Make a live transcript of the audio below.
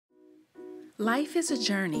Life is a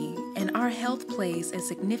journey, and our health plays a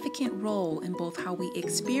significant role in both how we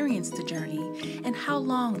experience the journey and how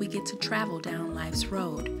long we get to travel down life's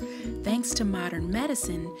road. Thanks to modern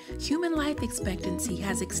medicine, human life expectancy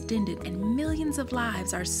has extended and millions of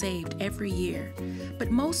lives are saved every year.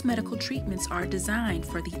 But most medical treatments are designed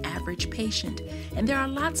for the average patient, and there are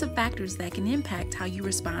lots of factors that can impact how you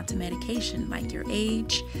respond to medication, like your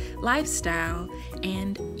age, lifestyle,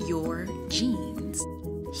 and your genes.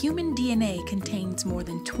 Human DNA contains more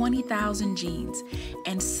than 20,000 genes,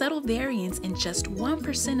 and subtle variance in just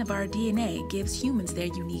 1% of our DNA gives humans their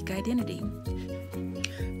unique identity.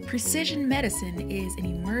 Precision medicine is an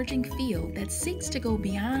emerging field that seeks to go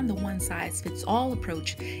beyond the one-size-fits-all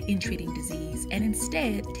approach in treating disease and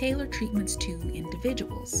instead tailor treatments to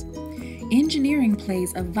individuals. Engineering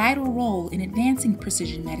plays a vital role in advancing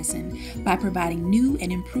precision medicine by providing new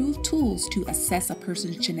and improved tools to assess a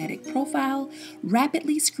person's genetic profile,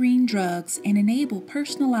 rapidly screen drugs, and enable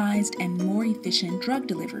personalized and more efficient drug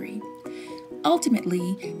delivery.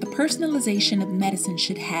 Ultimately, the personalization of medicine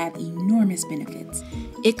should have enormous benefits.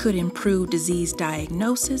 It could improve disease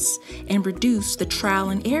diagnosis and reduce the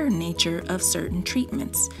trial and error nature of certain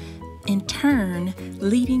treatments, in turn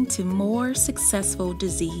leading to more successful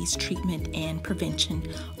disease treatment and prevention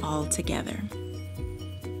altogether.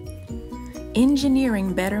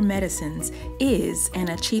 Engineering better medicines is an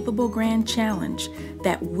achievable grand challenge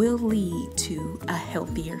that will lead to a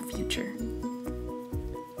healthier future.